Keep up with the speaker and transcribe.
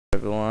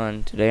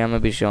Everyone, today I'm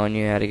going to be showing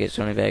you how to get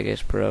Sony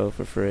Vegas Pro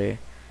for free.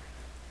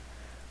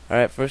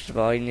 Alright, first of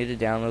all, you need to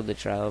download the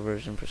trial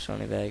version for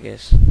Sony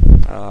Vegas.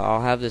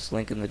 I'll have this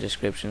link in the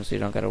description so you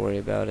don't got to worry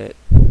about it.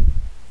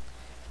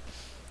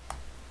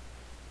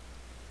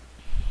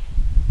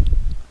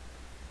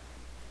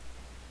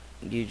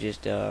 You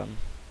just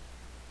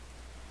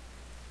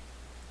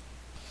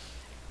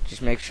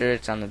make sure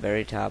it's on the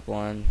very top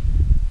one,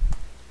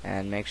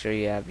 and make sure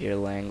you have your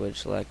language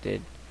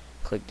selected.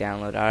 Click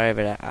download. I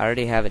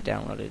already have it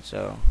downloaded,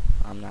 so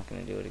I'm not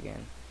going to do it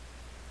again.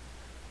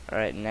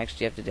 Alright,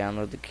 next you have to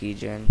download the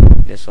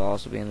keygen. This will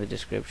also be in the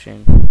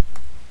description.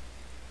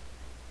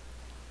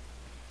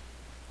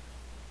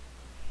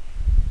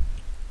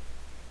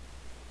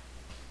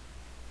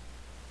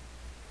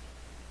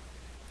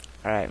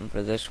 Alright, and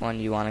for this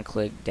one you want to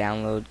click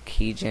download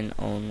keygen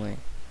only.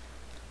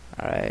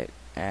 Alright,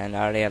 and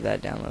I already have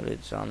that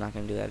downloaded, so I'm not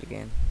going to do that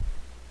again.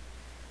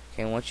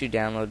 Okay, once you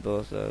download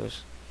both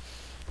those,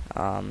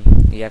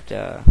 you have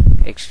to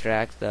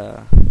extract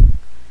the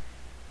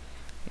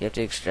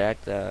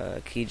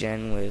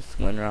keygen with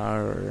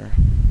WinRAR, or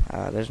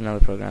there's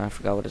another program, I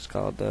forgot what it's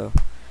called though.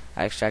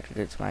 I extracted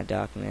it to my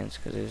documents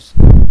because it's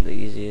the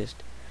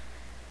easiest.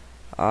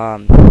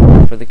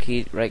 For the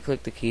key, right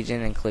click the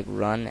keygen and click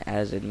run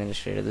as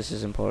administrator. This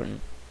is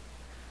important.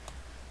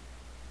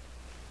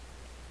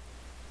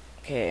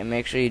 Okay, and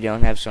make sure you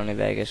don't have Sony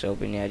Vegas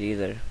open yet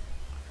either.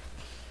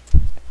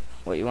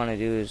 What you want to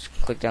do is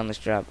click down this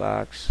drop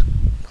box,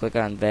 click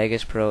on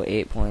Vegas Pro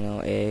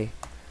 8.0a,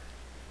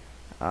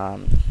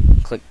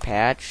 click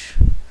patch,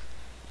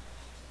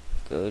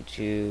 go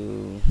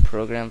to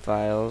program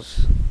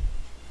files,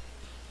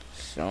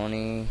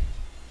 Sony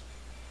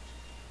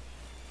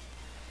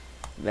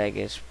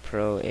Vegas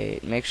Pro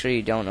 8. Make sure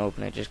you don't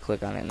open it, just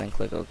click on it and then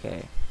click OK.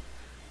 It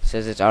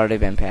says it's already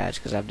been patched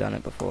because I've done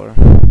it before.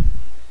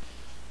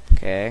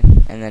 Okay,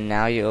 and then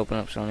now you open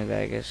up Sony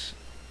Vegas,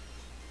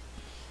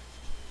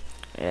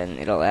 and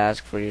it'll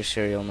ask for your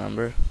serial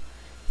number.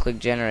 Click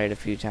generate a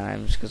few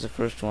times because the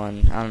first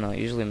one, I don't know, it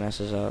usually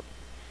messes up.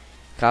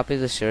 Copy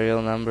the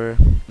serial number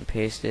and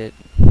paste it.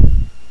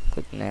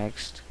 Click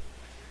next.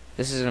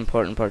 This is an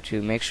important part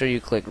too. Make sure you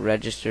click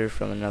register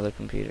from another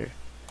computer.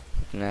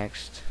 Click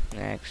next.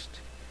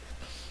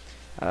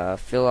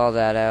 Fill all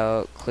that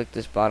out. Click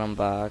this bottom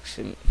box.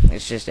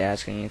 It's just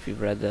asking if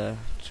you've read the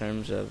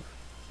terms of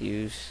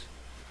use.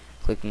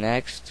 Click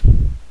next.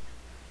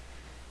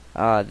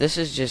 This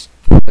is just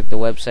like the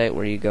website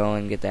where you go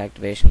and get the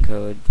activation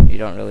code. You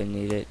don't really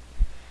need it.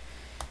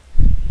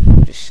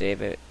 Just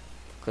save it.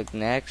 Click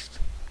next.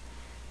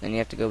 Then you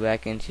have to go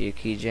back into your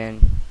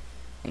keygen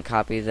and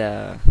copy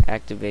the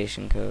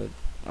activation code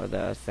or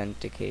the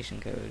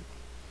authentication code.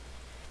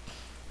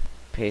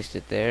 Paste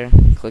it there.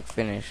 Click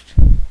finished.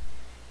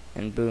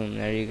 And boom,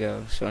 there you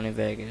go. Sony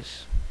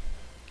Vegas.